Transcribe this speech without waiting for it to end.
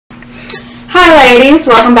Hi ladies,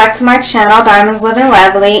 welcome back to my channel, Diamonds Living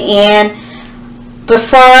Lovely. And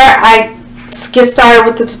before I get started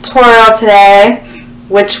with the tutorial today,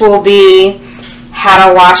 which will be how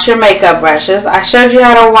to wash your makeup brushes. I showed you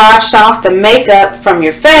how to wash off the makeup from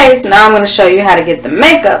your face. Now I'm going to show you how to get the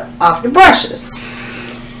makeup off your brushes.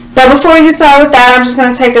 But before we get started with that, I'm just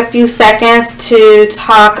going to take a few seconds to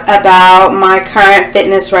talk about my current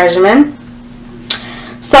fitness regimen.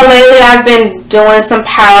 So lately I've been doing some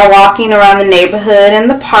power walking around the neighborhood and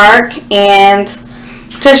the park and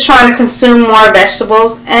just trying to consume more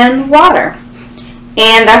vegetables and water.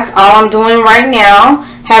 And that's all I'm doing right now.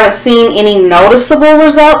 Haven't seen any noticeable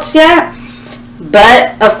results yet,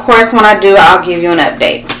 but of course when I do, I'll give you an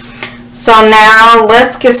update. So now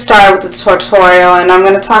let's get started with the tutorial, and I'm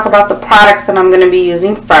going to talk about the products that I'm going to be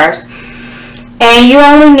using first. And you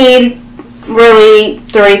only need really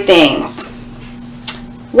 3 things.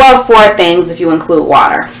 Well, 4 things if you include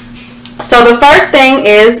water. So the first thing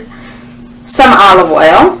is some olive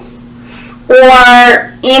oil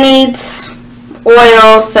or any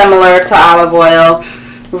oil similar to olive oil.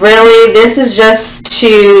 Really, this is just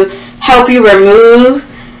to help you remove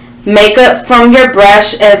makeup from your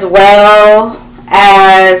brush as well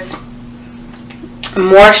as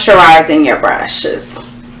moisturizing your brushes.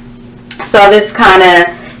 So this kind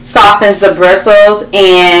of softens the bristles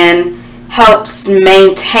and helps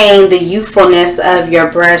maintain the youthfulness of your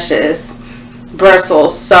bristles.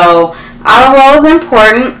 So olive oil is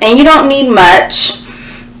important, and you don't need much,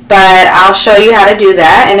 but I'll show you how to do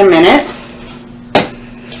that in a minute.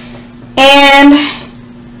 And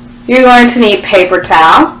you're going to need paper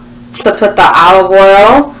towel to put the olive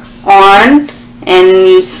oil on, and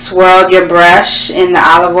you swirl your brush in the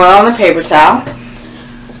olive oil on the paper towel.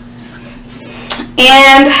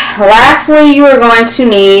 And lastly, you are going to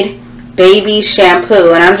need baby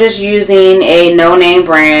shampoo, and I'm just using a no-name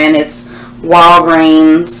brand. It's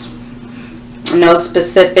Walgreens, no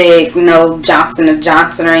specific, no Johnson &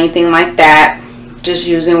 Johnson or anything like that. Just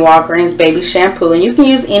using Walgreens baby shampoo, and you can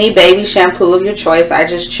use any baby shampoo of your choice. I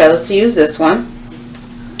just chose to use this one.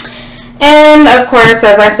 And of course,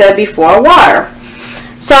 as I said before, water.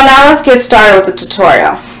 So now let's get started with the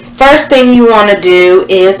tutorial. First thing you want to do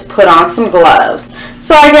is put on some gloves.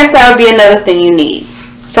 So I guess that would be another thing you need.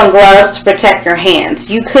 Some gloves to protect your hands.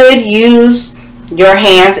 You could use your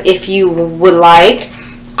hands if you would like.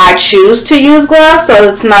 I choose to use gloves, so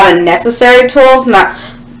it's not a necessary tool.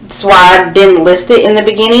 That's why I didn't list it in the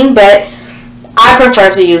beginning, but I prefer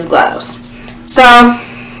to use gloves. So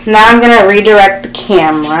now I'm going to redirect the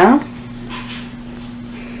camera.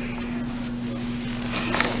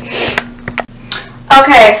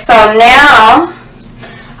 Okay, so now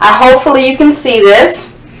hopefully you can see this.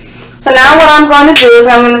 So now what I'm going to do is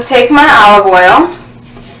I'm going to take my olive oil,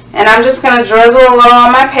 and I'm just going to drizzle a little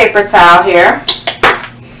on my paper towel here.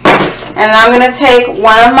 And I'm going to take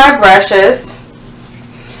one of my brushes,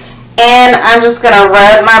 and I'm just going to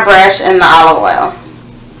rub my brush in the olive oil.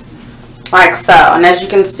 Like so. And as you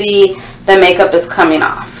can see, the makeup is coming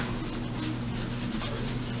off.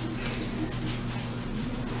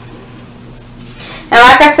 And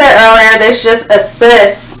like I said earlier, this just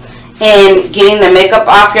assists in getting the makeup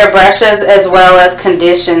off your brushes as well as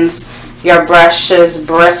conditions your brush's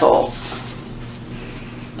bristles.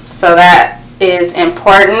 So that is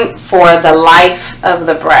important for the life of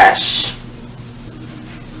the brush.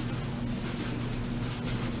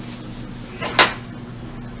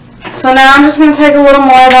 So now I'm just going to take a little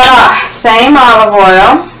more of that same olive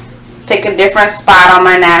oil, pick a different spot on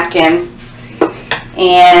my napkin,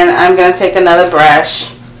 and I'm going to take another brush.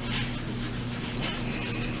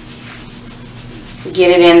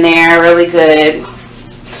 Get it in there really good.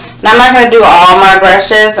 Now I'm not going to do all my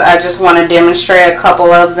brushes. I just want to demonstrate a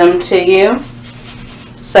couple of them to you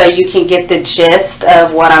so you can get the gist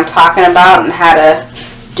of what I'm talking about and how to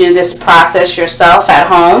do this process yourself at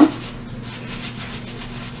home.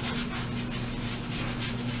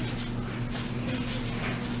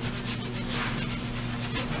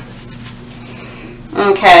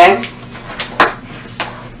 Okay.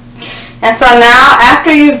 And so now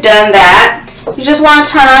after you've done that, you just want to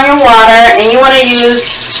turn on your water, and you want to use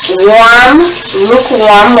warm,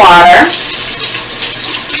 lukewarm water.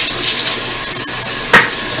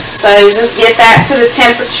 So you just get that to the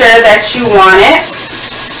temperature that you want it.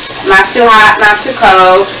 Not too hot, not too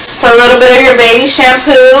cold. Put a little bit of your baby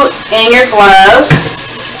shampoo in your glove.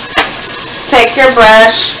 Take your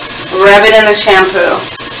brush, rub it in the shampoo.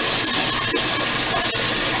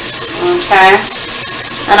 Okay.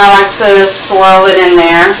 And I like to swirl it in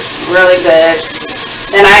there really good.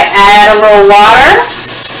 Then I add a little water.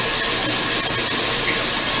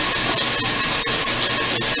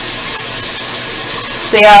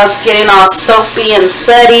 See how it's getting all soapy and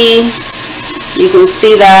sooty? You can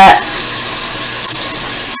see that.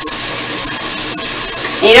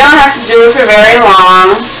 You don't have to do it for very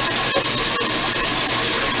long.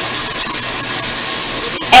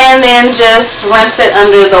 And then just rinse it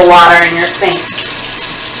under the water in your sink.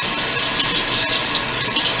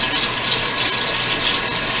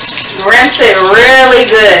 Rinse it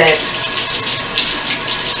really good.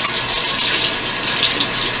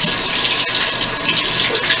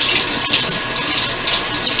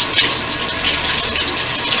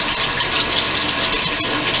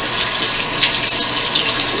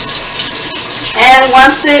 And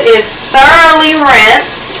once it is thoroughly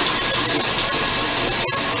rinsed,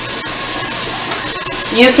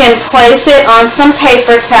 you can place it on some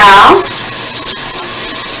paper towel.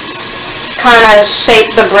 Kind of shape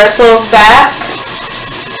the bristles back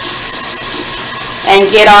and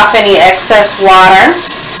get off any excess water.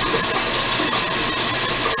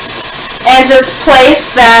 And just place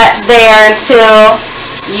that there until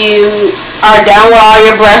you are done with all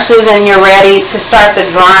your brushes and you're ready to start the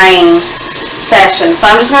drying session. So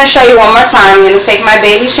I'm just going to show you one more time. I'm going to take my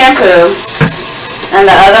baby shampoo and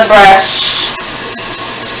the other brush,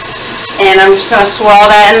 and I'm just going to swirl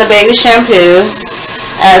that in the baby shampoo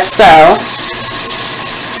as so.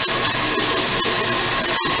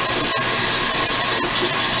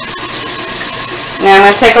 Now I'm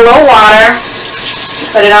going to take a little water,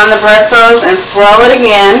 put it on the bristles, and swirl it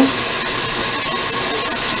again.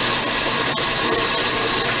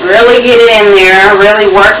 Really get it in there, really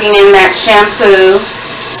working in that shampoo.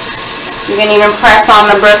 You can even press on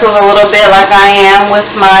the bristles a little bit like I am with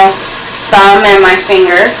my thumb and my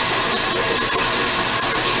fingers.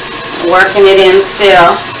 Working it in still.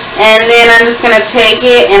 And then I'm just going to take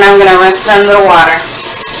it and I'm going to rinse it under the water.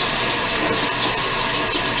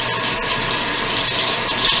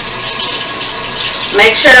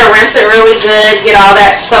 Make sure to rinse it really good, get all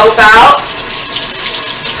that soap out.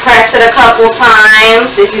 Press it a couple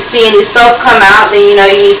times. If you see any soap come out, then you know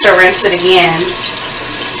you need to rinse it again.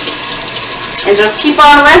 And just keep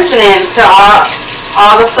on rinsing it until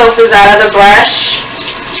all the soap is out of the brush.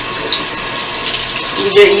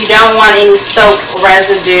 You don't want any soap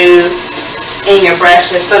residue in your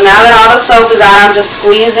brushes. So now that all the soap is out, I'm just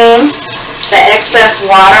squeezing the excess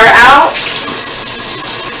water out.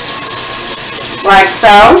 Like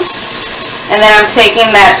so. And then I'm taking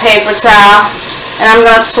that paper towel and I'm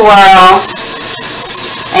going to swirl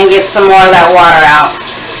and get some more of that water out.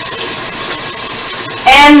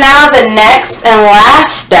 And now the next and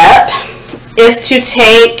last step is to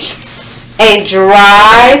take a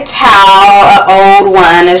dry towel, an old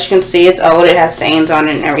one. As you can see, it's old, it has stains on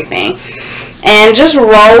it and everything. And just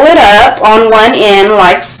roll it up on one end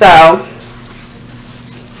like so.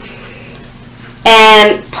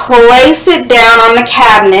 And place it down on the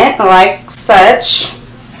cabinet like such.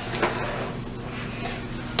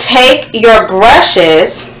 Take your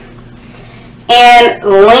brushes and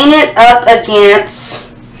lean it up against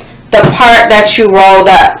the part that you rolled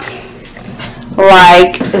up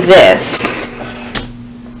like this.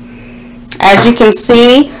 As you can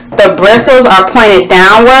see, the bristles are pointed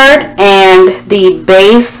downward and the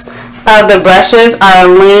base of the brushes are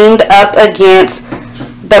leaned up against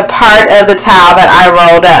the part of the towel that I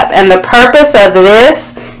rolled up. And the purpose of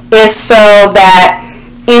this is so that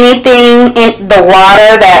anything in the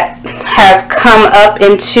water that has come up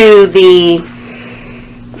into the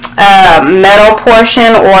metal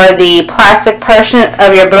portion or the plastic portion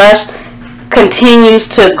of your brush continues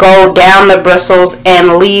to go down the bristles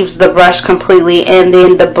and leaves the brush completely, and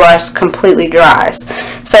then the brush completely dries.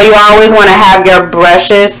 So you always want to have your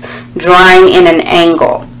brushes drying in an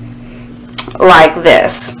angle like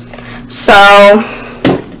this. So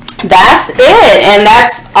that's it, and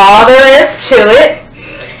that's all there is to it.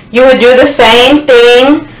 You would do the same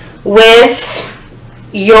thing with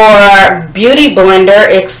your beauty blender,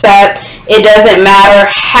 except it doesn't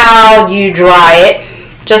matter how you dry it.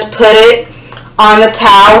 Just put it on the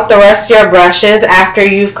towel with the rest of your brushes after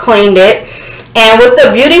you've cleaned it. And with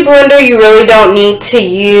the beauty blender, you really don't need to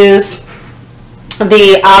use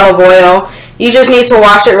the olive oil. You just need to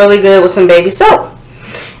wash it really good with some baby soap.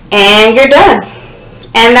 And you're done.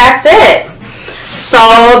 And that's it.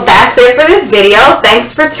 So that's it for this video.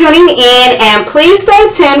 Thanks for tuning in, and please stay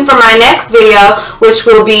tuned for my next video, which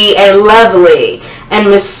will be a lovely and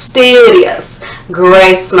mysterious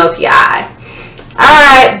gray smoky eye.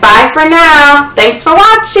 Alright, bye for now. Thanks for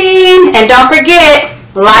watching, and don't forget,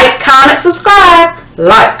 like, comment, subscribe.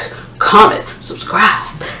 Like, comment,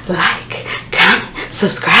 subscribe. Like, comment,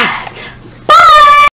 subscribe.